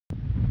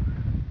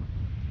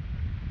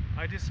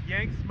I just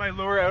yanked my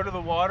lure out of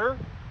the water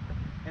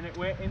and it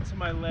went into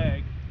my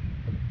leg.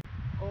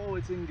 Oh,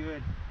 it's in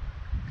good.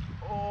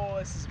 Oh,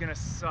 this is gonna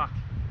suck.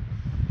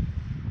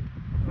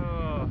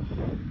 Oh,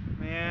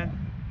 man.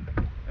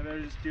 I better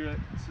just do it.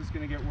 This is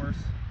gonna get worse.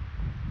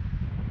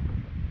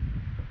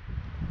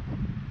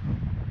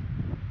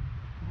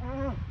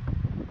 Oh,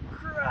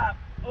 crap.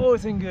 Oh,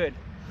 it's in good.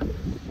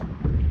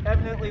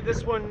 Evidently,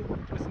 this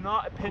one was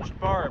not a pinched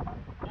barb.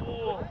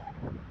 Oh.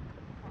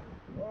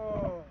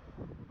 Oh.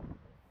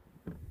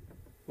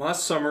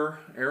 Last summer,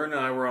 Aaron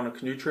and I were on a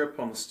canoe trip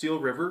on the Steel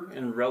River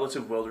in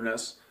relative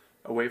wilderness,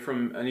 away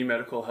from any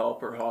medical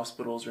help or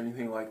hospitals or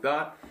anything like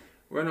that,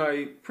 when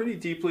I pretty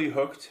deeply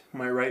hooked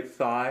my right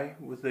thigh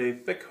with a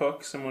thick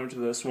hook similar to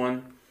this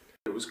one.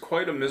 It was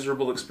quite a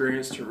miserable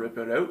experience to rip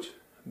it out,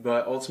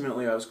 but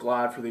ultimately I was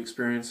glad for the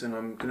experience, and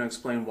I'm going to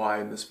explain why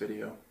in this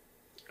video.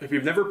 If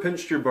you've never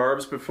pinched your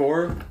barbs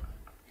before,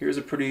 here's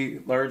a pretty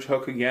large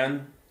hook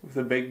again with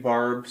a big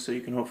barb so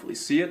you can hopefully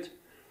see it.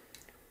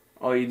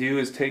 All you do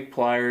is take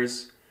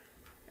pliers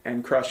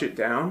and crush it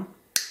down,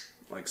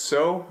 like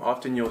so.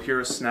 Often you'll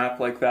hear a snap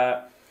like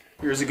that.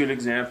 Here's a good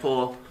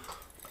example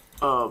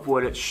of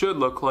what it should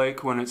look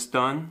like when it's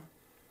done.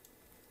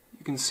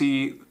 You can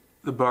see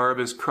the barb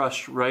is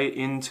crushed right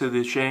into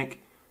the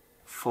shank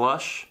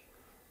flush,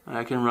 and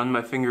I can run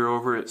my finger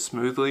over it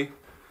smoothly.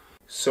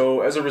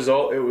 So as a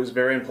result, it was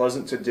very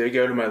unpleasant to dig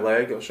out of my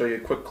leg. I'll show you a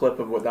quick clip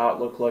of what that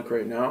looked like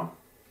right now.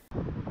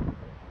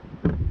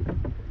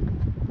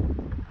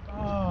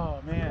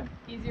 Oh man.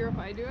 Easier if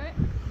I do it?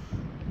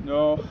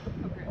 No.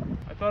 Okay.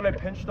 I thought I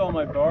pinched all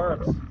my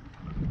barbs.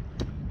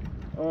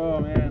 Oh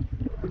man.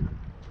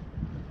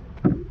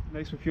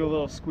 Makes me feel a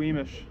little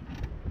squeamish.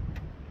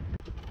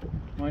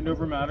 Mind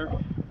over matter.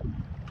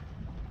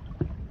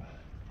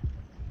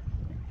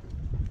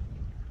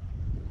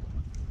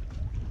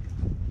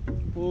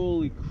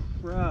 Holy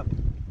crap.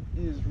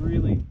 It is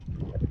really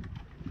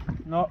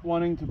not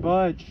wanting to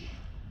budge.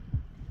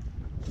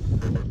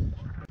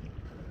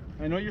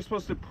 I know you're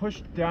supposed to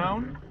push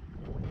down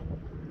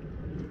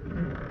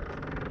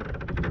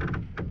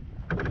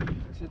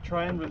to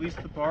try and release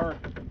the barb.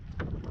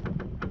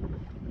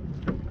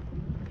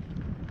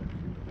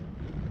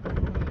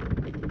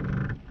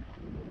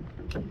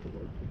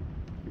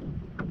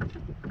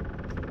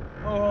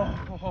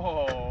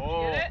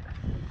 Oh, Get it?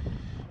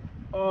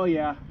 Oh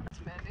yeah. It's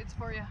Band-Aids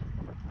for you.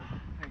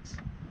 Thanks.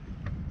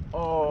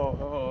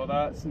 Oh,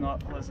 that's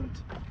not pleasant.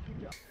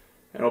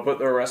 And I'll put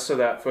the rest of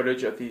that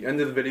footage at the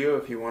end of the video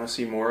if you want to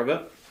see more of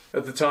it.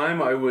 At the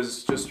time, I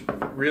was just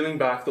reeling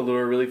back the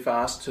lure really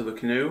fast to the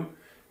canoe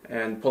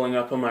and pulling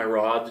up on my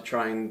rod to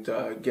try and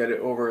get it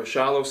over a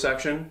shallow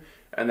section.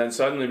 And then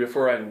suddenly,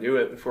 before I knew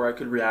it, before I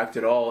could react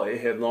at all, it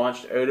had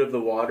launched out of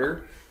the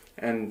water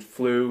and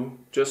flew,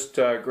 just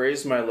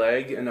grazed my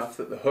leg enough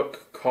that the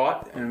hook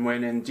caught and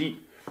went in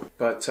deep.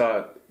 But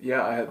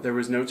yeah, there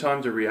was no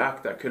time to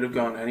react. That could have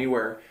gone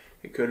anywhere.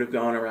 It could have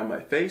gone around my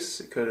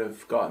face. It could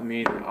have gotten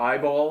me an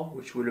eyeball,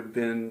 which would have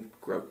been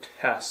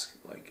grotesque.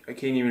 Like, I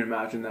can't even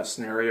imagine that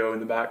scenario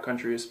in the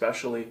backcountry,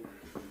 especially.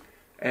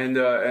 And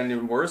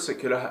worse, it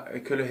could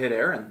have hit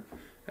Erin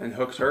and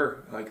hooked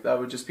her. Like, that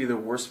would just be the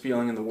worst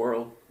feeling in the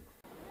world.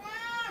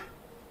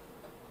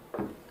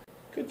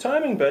 Good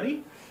timing,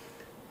 buddy.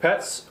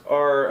 Pets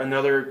are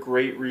another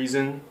great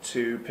reason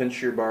to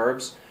pinch your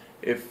barbs.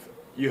 If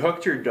you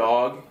hooked your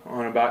dog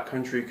on a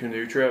backcountry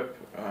canoe trip,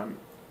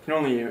 I can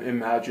only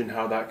imagine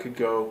how that could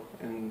go,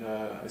 and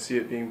I see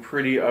it being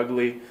pretty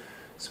ugly,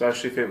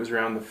 especially if it was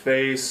around the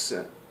face.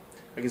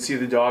 I can see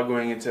the dog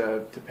going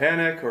into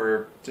panic,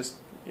 or just,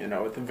 you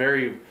know, at the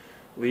very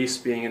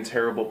least being in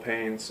terrible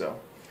pain. So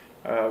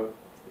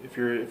if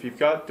you've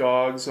got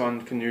dogs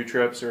on canoe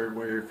trips or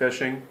where you're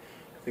fishing,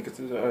 I think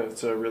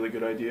it's a really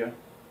good idea.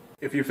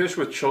 If you fish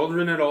with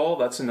children at all,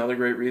 that's another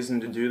great reason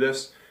to do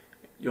this.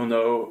 You'll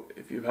know,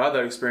 if you've had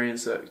that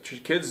experience, that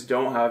kids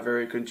don't have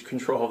very good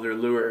control of their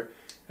lure,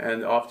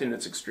 and often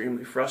it's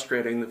extremely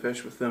frustrating to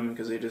fish with them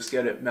because they just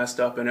get it messed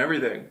up and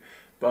everything.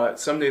 But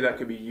someday that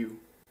could be you.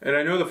 And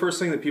I know the first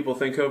thing that people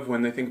think of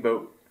when they think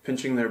about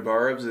pinching their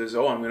barbs is,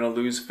 oh, I'm going to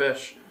lose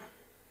fish.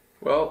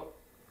 Well,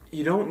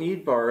 you don't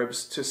need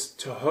barbs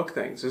to hook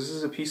things. This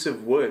is a piece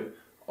of wood.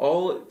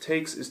 All it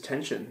takes is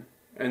tension,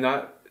 and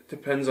that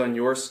depends on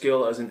your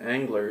skill as an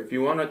angler. If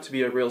you want it to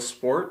be a real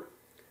sport,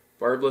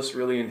 barbless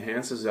really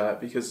enhances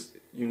that, because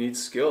you need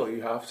skill.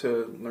 You have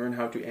to learn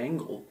how to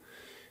angle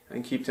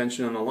and keep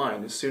tension on the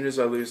line. As soon as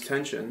I lose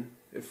tension,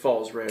 it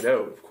falls right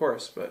out, of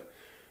course, but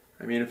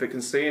I mean, if it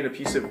can stay in a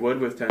piece of wood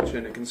with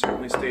tension, it can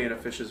certainly stay in a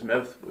fish's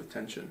mouth with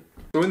tension.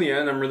 So in the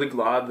end, I'm really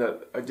glad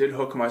that I did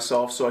hook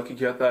myself so I could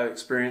get that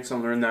experience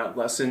and learn that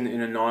lesson in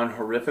a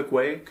non-horrific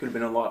way. It could have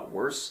been a lot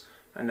worse,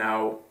 and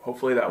now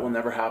hopefully that will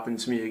never happen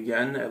to me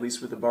again, at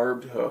least with a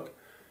barbed hook.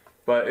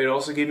 But it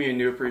also gave me a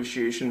new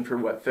appreciation for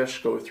what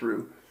fish go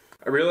through.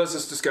 I realize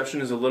this discussion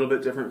is a little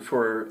bit different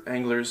for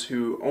anglers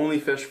who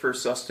only fish for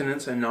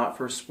sustenance and not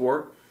for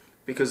sport,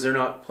 because they're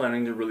not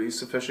planning to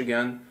release a fish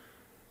again.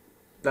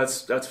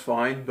 That's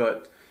fine,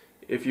 but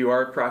if you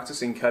are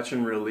practicing catch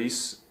and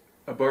release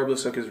a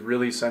barbless hook is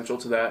really essential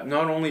to that,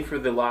 not only for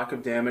the lack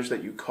of damage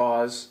that you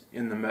cause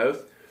in the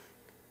mouth,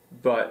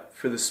 but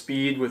for the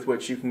speed with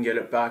which you can get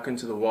it back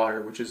into the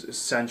water, which is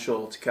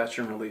essential to catch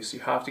and release.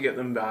 You have to get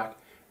them back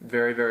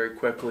very, very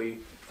quickly.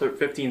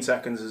 15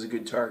 seconds is a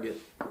good target.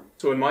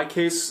 So in my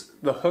case,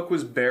 the hook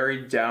was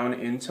buried down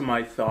into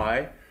my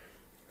thigh,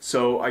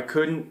 so I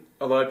couldn't,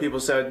 a lot of people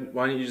said,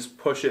 why don't you just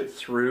push it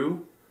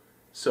through?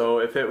 So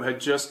if it had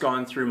just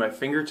gone through my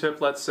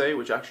fingertip, let's say,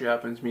 which actually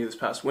happened to me this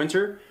past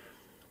winter,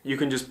 you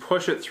can just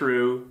push it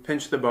through,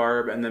 pinch the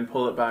barb, and then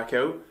pull it back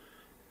out.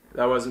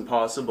 That wasn't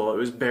possible. It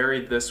was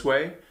buried this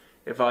way.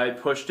 If I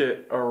had pushed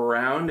it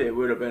around, it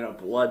would have been a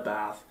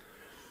bloodbath.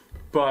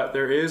 But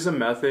there is a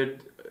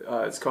method,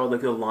 it's called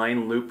like the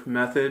line loop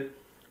method,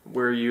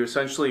 where you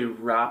essentially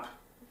wrap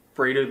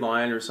braided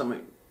line or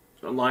something,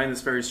 a line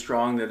that's very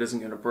strong that isn't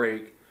going to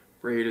break.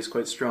 Braid is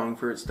quite strong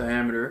for its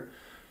diameter.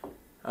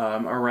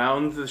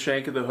 Around the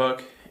shank of the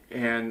hook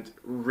and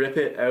rip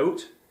it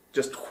out,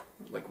 just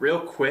like real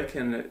quick,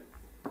 and it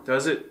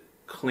does it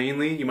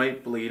cleanly. You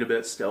might bleed a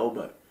bit still,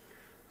 but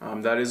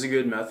that is a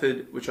good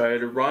method, which I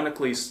had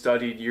ironically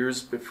studied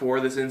years before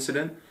this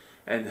incident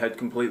and had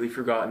completely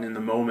forgotten in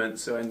the moment,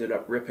 so I ended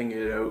up ripping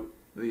it out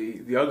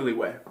the ugly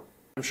way.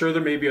 I'm sure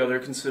there may be other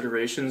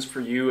considerations for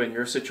you and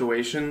your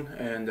situation,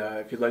 and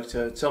if you'd like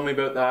to tell me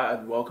about that,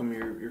 I'd welcome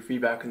your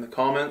feedback in the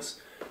comments.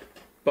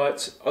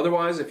 But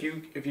otherwise, if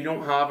you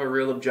don't have a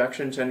real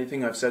objection to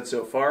anything I've said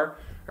so far,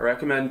 I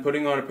recommend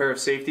putting on a pair of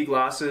safety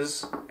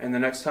glasses, and the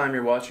next time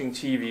you're watching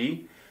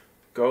TV,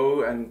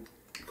 go and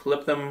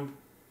clip them.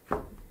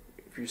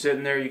 If you're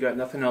sitting there, you got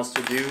nothing else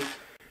to do.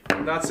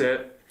 And that's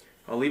it.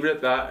 I'll leave it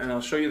at that, and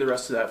I'll show you the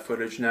rest of that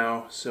footage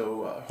now,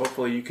 so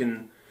hopefully you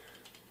can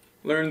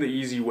learn the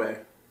easy way.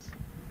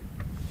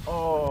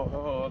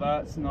 Oh,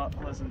 that's not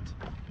pleasant.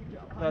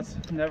 That's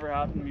never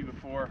happened to me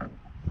before.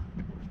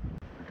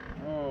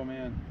 Oh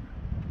man,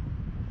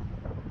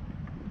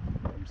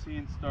 I'm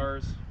seeing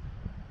stars.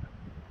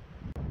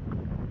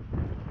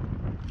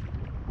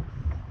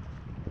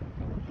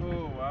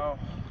 Oh wow.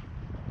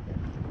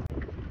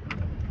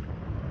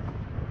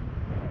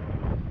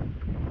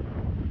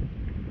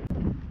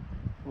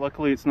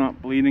 Luckily it's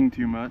not bleeding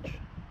too much.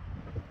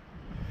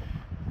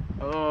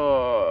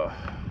 Oh,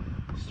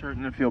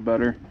 starting to feel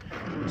better.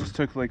 It just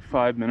took like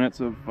 5 minutes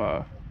of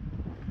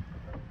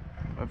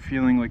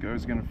feeling like I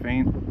was gonna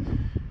faint.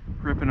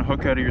 Ripping a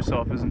hook out of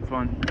yourself isn't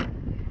fun.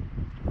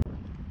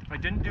 I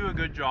didn't do a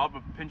good job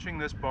of pinching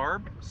this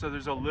barb, so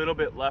there's a little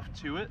bit left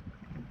to it.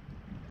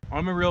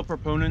 I'm a real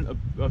proponent of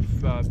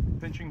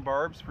pinching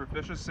barbs for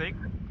fish's sake,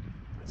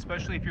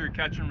 especially if you're a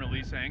catch and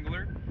release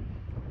angler.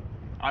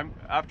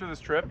 After this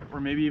trip, or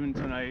maybe even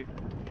tonight,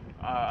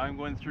 I'm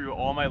going through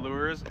all my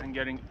lures and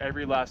getting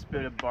every last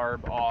bit of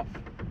barb off.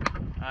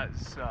 That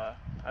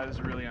is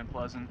really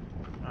unpleasant.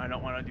 I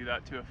don't want to do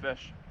that to a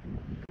fish.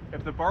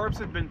 If the barbs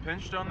had been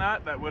pinched on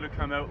that, that would have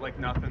come out like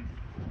nothing.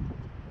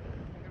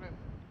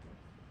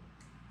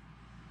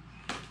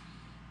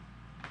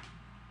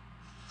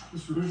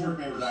 Who's your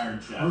favorite iron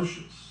chef?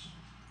 Atrocious.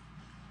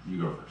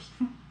 You go first.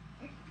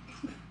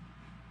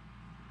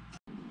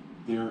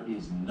 There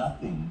is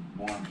nothing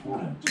more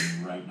important to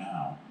me right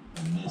now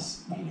than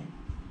this meeting.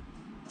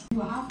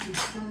 You have to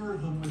share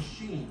the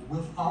machine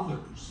with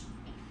others.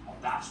 Well,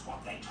 that's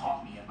what they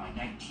taught me in my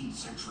 19th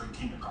century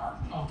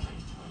kindergarten. Okay,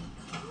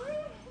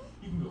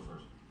 You can go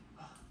first.